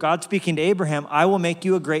 12:2, God speaking to Abraham, I will make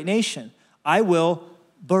you a great nation. I will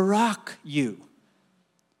barak you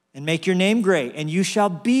and make your name great, and you shall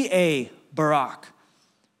be a barak.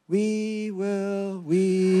 we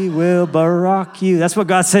will Barak you. That's what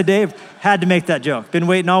God said to Abraham. Had to make that joke. Been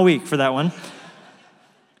waiting all week for that one.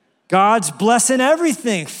 God's blessing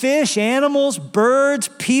everything. Fish, animals, birds,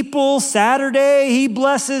 people. Saturday, he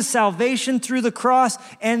blesses salvation through the cross,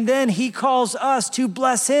 and then he calls us to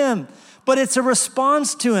bless him. But it's a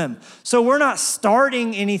response to him. So we're not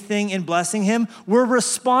starting anything in blessing him. We're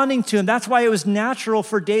responding to him. That's why it was natural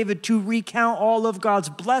for David to recount all of God's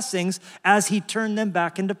blessings as he turned them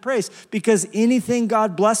back into praise. Because anything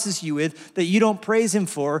God blesses you with that you don't praise him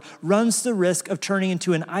for runs the risk of turning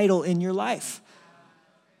into an idol in your life.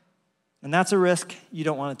 And that's a risk you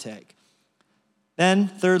don't want to take. Then,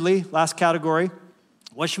 thirdly, last category,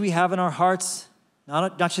 what should we have in our hearts?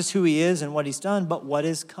 Not just who he is and what he's done, but what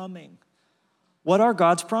is coming. What are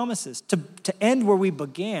God's promises? To end where we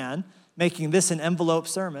began, making this an envelope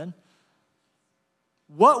sermon,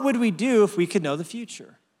 what would we do if we could know the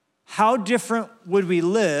future? How different would we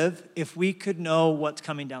live if we could know what's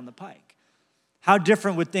coming down the pike? How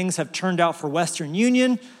different would things have turned out for Western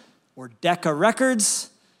Union or Decca Records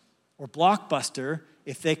or Blockbuster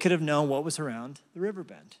if they could have known what was around the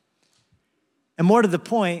riverbend? And more to the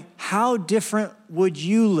point, how different would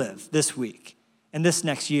you live this week and this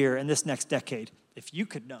next year and this next decade if you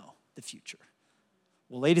could know the future?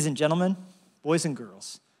 Well, ladies and gentlemen, boys and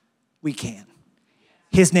girls, we can.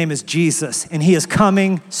 His name is Jesus, and he is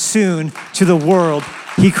coming soon to the world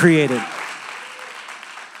he created.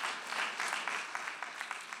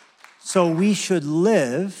 So we should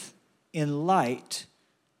live in light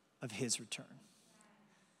of his return.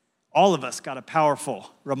 All of us got a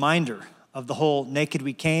powerful reminder of the whole naked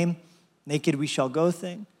we came, naked we shall go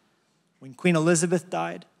thing. When Queen Elizabeth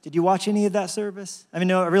died, did you watch any of that service? I mean,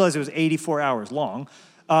 no, I realized it was 84 hours long,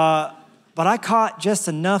 but I caught just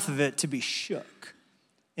enough of it to be shook.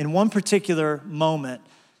 In one particular moment,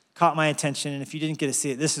 caught my attention, and if you didn't get to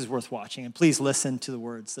see it, this is worth watching, and please listen to the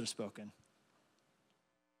words that are spoken.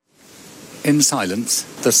 In silence,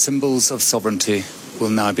 the symbols of sovereignty will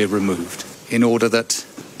now be removed in order that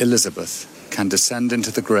Elizabeth can descend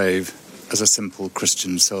into the grave as a simple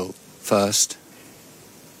Christian soul. First,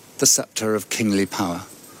 the scepter of kingly power.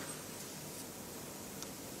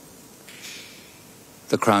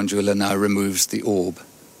 The crown jeweler now removes the orb.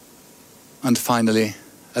 And finally,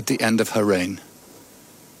 at the end of her reign,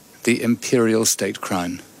 the imperial state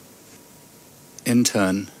crown. In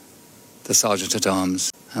turn, the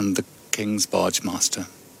sergeant-at-arms and the king's barge master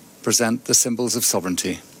present the symbols of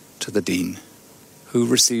sovereignty to the dean, who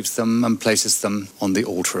receives them and places them on the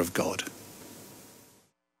altar of God.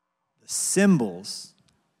 The symbols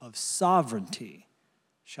of sovereignty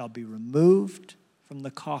shall be removed from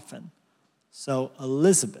the coffin, so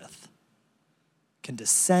Elizabeth can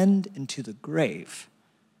descend into the grave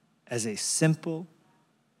as a simple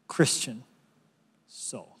Christian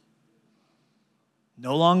soul.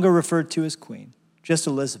 No longer referred to as queen, just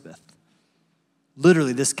Elizabeth.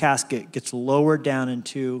 Literally, this casket gets lowered down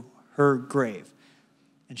into her grave.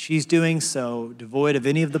 And she's doing so devoid of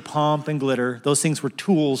any of the pomp and glitter. Those things were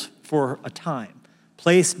tools for a time,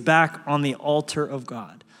 placed back on the altar of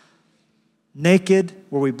God. Naked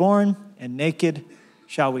were we born, and naked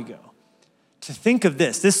shall we go. To think of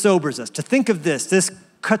this sobers us. To think of this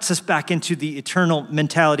cuts us back into the eternal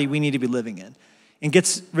mentality we need to be living in, and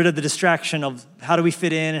gets rid of the distraction of how do we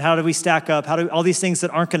fit in and how do we stack up, all these things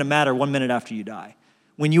that aren't going to matter 1 minute after you die,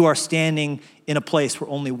 when you are standing in a place where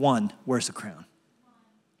only one wears a crown.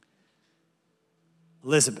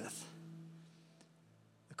 Elizabeth,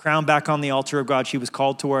 the crown back on the altar of God she was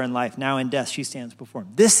called to wear in life. Now in death, she stands before him.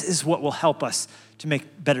 This is what will help us to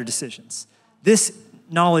make better decisions. This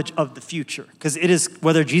knowledge of the future, because it is,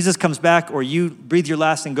 whether Jesus comes back or you breathe your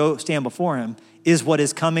last and go stand before him, is what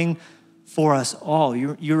is coming for us all.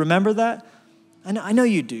 You remember that? I know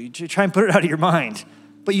you do. You try and put it out of your mind,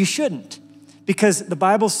 but you shouldn't. Because the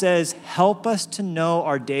Bible says, help us to know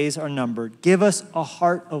our days are numbered. Give us a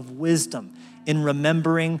heart of wisdom in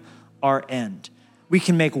remembering our end. We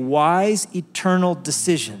can make wise, eternal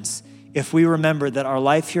decisions if we remember that our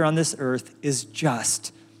life here on this earth is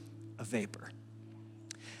just a vapor.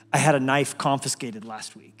 I had a knife confiscated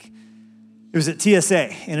last week. It was at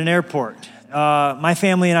TSA in an airport. My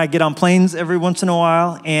family and I get on planes every once in a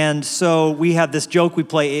while, and so we have this joke we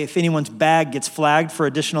play if anyone's bag gets flagged for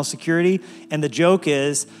additional security, and the joke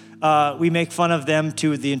is, we make fun of them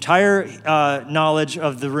to the entire knowledge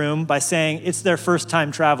of the room by saying it's their first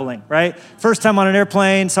time traveling, right? First time on an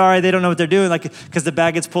airplane, sorry, they don't know what they're doing, like, because the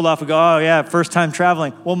bag gets pulled off, we go, oh yeah, first time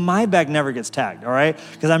traveling. Well, my bag never gets tagged, all right?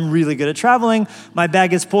 Because I'm really good at traveling. My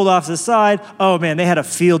bag gets pulled off to the side. Oh man, they had a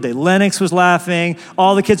field day. Lennox was laughing.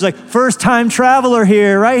 All the kids were like, first time traveler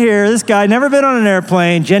here, right here. This guy, never been on an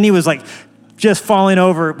airplane. Jenny was like, just falling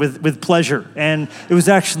over with pleasure. And it was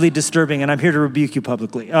actually disturbing, and I'm here to rebuke you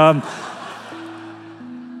publicly.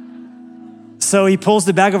 So he pulls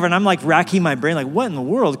the bag over, and I'm like racking my brain, like, what in the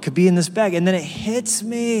world could be in this bag? And then it hits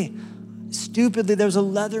me, stupidly, there's a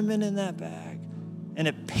Leatherman in that bag. And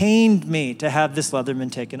it pained me to have this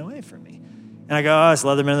Leatherman taken away from me. And I go, oh, it's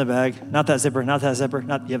Leatherman in the bag. Not that zipper, not that zipper.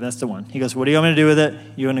 Yeah, that's the one. He goes, what do you want me to do with it?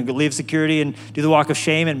 You want to go leave security and do the walk of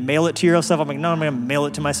shame and mail it to yourself? I'm like, no, I'm going to mail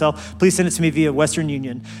it to myself. Please send it to me via Western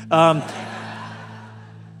Union. I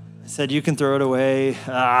said, you can throw it away.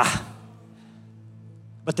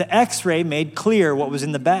 But the x-ray made clear what was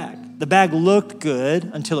in the bag. The bag looked good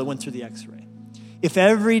until it went through the x-ray. If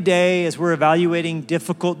every day as we're evaluating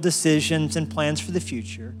difficult decisions and plans for the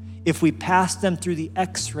future, if we pass them through the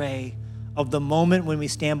x-ray of the moment when we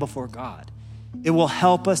stand before God, it will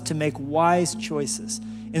help us to make wise choices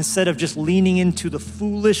instead of just leaning into the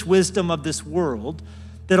foolish wisdom of this world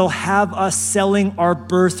that'll have us selling our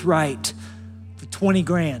birthright for 20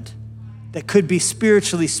 grand that could be,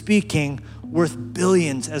 spiritually speaking, worth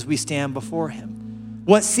billions as we stand before him.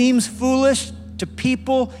 What seems foolish to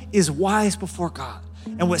people is wise before God.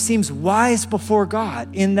 And what seems wise before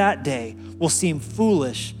God in that day will seem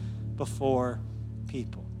foolish before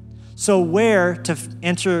people. So where, to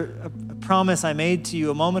answer a promise I made to you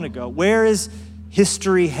a moment ago, where is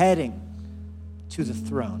history heading? To the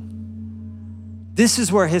throne. This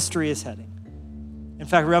is where history is heading. In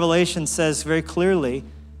fact, Revelation says very clearly,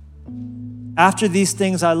 after these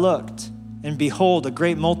things I looked, and behold, a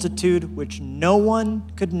great multitude which no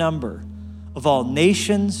one could number, of all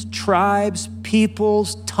nations, tribes,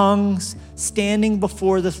 peoples, tongues, standing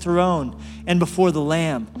before the throne and before the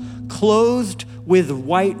Lamb, clothed with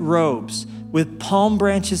white robes, with palm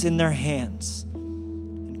branches in their hands,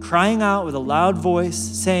 and crying out with a loud voice,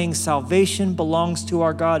 saying, salvation belongs to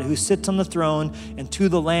our God who sits on the throne and to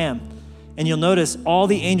the Lamb. And you'll notice all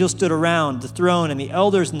the angels stood around the throne, and the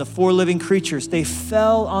elders and the four living creatures, they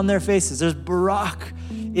fell on their faces. There's Barak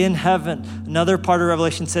in heaven. Another part of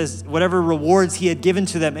Revelation says whatever rewards he had given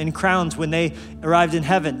to them in crowns when they arrived in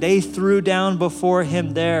heaven, they threw down before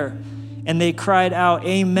him there. And they cried out,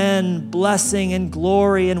 amen, blessing and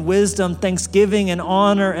glory and wisdom, thanksgiving and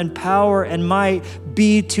honor and power and might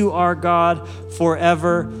be to our God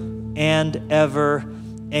forever and ever.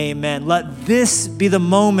 Amen. Let this be the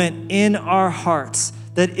moment in our hearts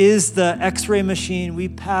that is the x-ray machine we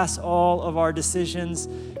pass all of our decisions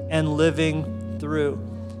and living through.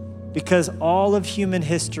 Because all of human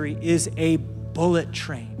history is a bullet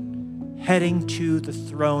train heading to the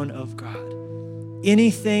throne of God.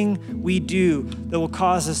 Anything we do that will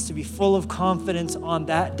cause us to be full of confidence on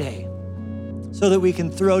that day so that we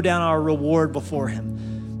can throw down our reward before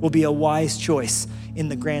him will be a wise choice in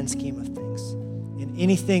the grand scheme of things. And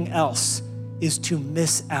anything else is to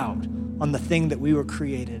miss out on the thing that we were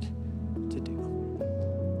created to do.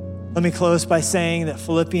 Let me close by saying that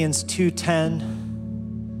Philippians 2:10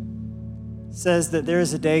 says that there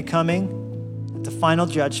is a day coming at the final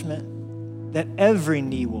judgment that every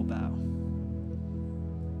knee will bow.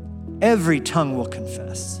 Every tongue will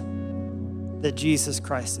confess that Jesus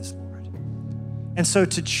Christ is Lord. And so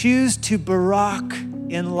to choose to Barak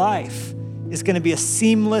in life is going to be a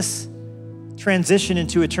seamless transition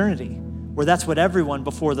into eternity, where that's what everyone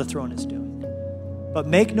before the throne is doing. But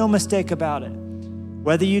make no mistake about it,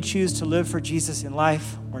 whether you choose to live for Jesus in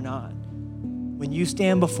life or not, when you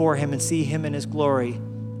stand before him and see him in his glory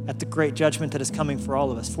at the great judgment that is coming for all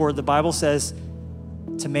of us. For the Bible says,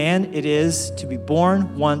 to man it is to be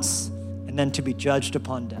born once and then to be judged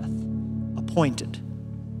upon death, appointed.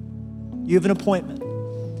 You have an appointment.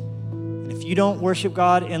 And if you don't worship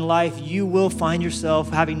God in life, you will find yourself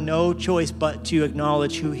having no choice but to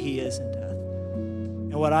acknowledge who he is in death.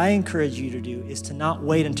 And what I encourage you to do is to not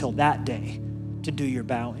wait until that day to do your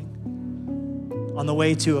bowing on the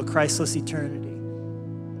way to a Christless eternity,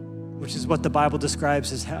 which is what the Bible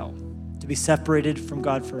describes as hell, to be separated from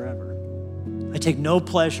God forever. I take no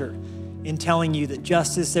pleasure in telling you that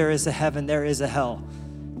just as there is a heaven, there is a hell.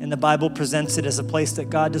 And the Bible presents it as a place that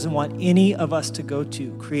God doesn't want any of us to go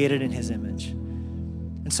to, created in his image.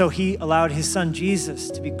 And so he allowed his son Jesus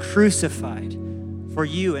to be crucified for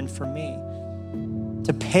you and for me,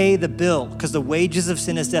 to pay the bill, because the wages of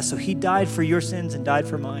sin is death. So he died for your sins and died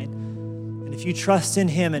for mine. And if you trust in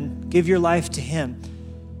him and give your life to him,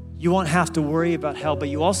 you won't have to worry about hell, but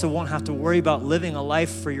you also won't have to worry about living a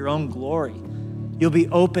life for your own glory. You'll be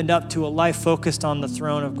opened up to a life focused on the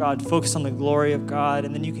throne of God, focused on the glory of God,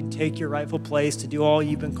 and then you can take your rightful place to do all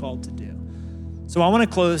you've been called to do. So I want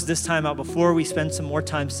to close this time out before we spend some more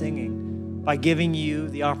time singing by giving you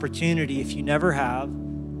the opportunity, if you never have,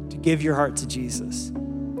 to give your heart to Jesus.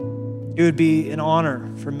 It would be an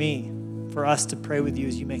honor for me, for us to pray with you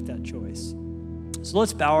as you make that choice. So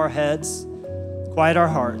let's bow our heads, quiet our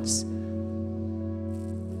hearts.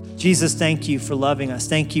 Jesus, thank you for loving us.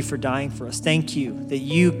 Thank you for dying for us. Thank you that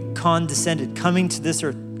you condescended, coming to this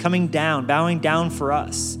earth, coming down, bowing down for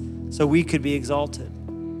us so we could be exalted.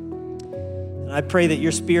 And I pray that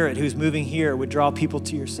your spirit who's moving here would draw people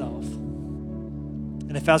to yourself.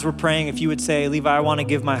 And if as we're praying, if you would say, Levi, I want to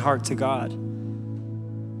give my heart to God.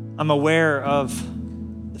 I'm aware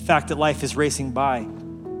of the fact that life is racing by.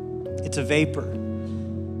 It's a vapor.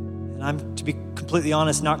 And I'm, to be completely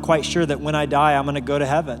honest, not quite sure that when I die, I'm going to go to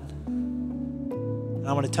heaven. And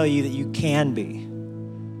I want to tell you that you can be.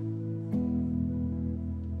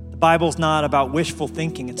 The Bible's not about wishful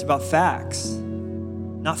thinking. It's about facts,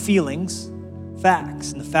 not feelings,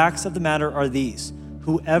 facts. And the facts of the matter are these.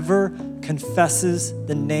 Whoever confesses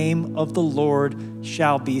the name of the Lord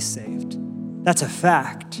shall be saved. That's a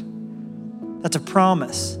fact. That's a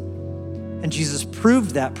promise. And Jesus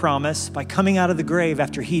proved that promise by coming out of the grave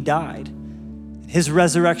after he died. His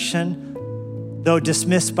resurrection, though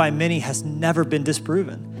dismissed by many, has never been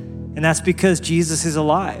disproven. And that's because Jesus is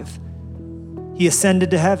alive. He ascended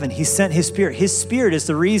to heaven. He sent his spirit. His spirit is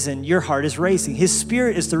the reason your heart is racing. His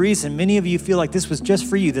spirit is the reason many of you feel like this was just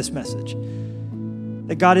for you, this message.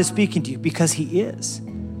 That God is speaking to you because he is.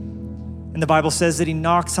 And the Bible says that he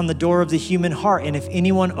knocks on the door of the human heart. And if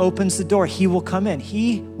anyone opens the door, he will come in.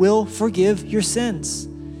 He will forgive your sins.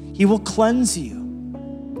 He will cleanse you.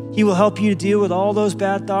 He will help you to deal with all those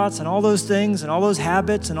bad thoughts and all those things and all those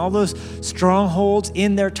habits and all those strongholds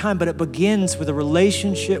in their time. But it begins with a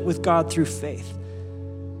relationship with God through faith.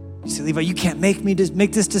 You say, Levi, you can't make me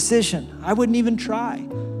make this decision. I wouldn't even try.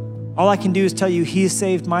 All I can do is tell you he has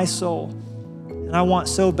saved my soul. And I want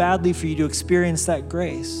so badly for you to experience that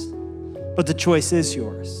grace. But the choice is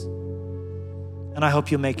yours. And I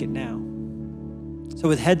hope you'll make it now. So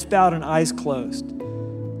with heads bowed and eyes closed,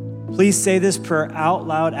 please say this prayer out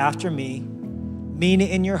loud after me. Mean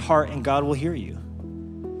it in your heart and God will hear you.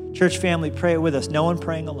 Church family, pray it with us. No one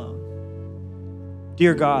praying alone.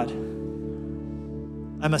 Dear God,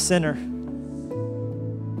 I'm a sinner.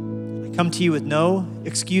 I come to you with no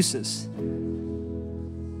excuses.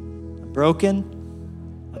 I'm broken.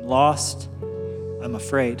 I'm lost. I'm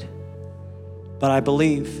afraid. But I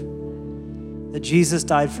believe that Jesus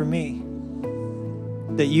died for me,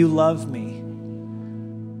 that you love me,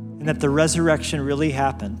 and that the resurrection really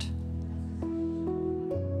happened.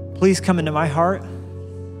 Please come into my heart,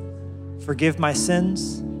 forgive my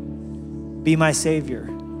sins, be my Savior,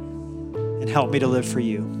 and help me to live for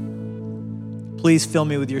you. Please fill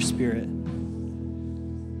me with your Spirit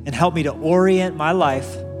and help me to orient my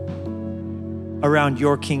life around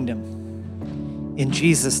your kingdom. In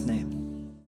Jesus' name.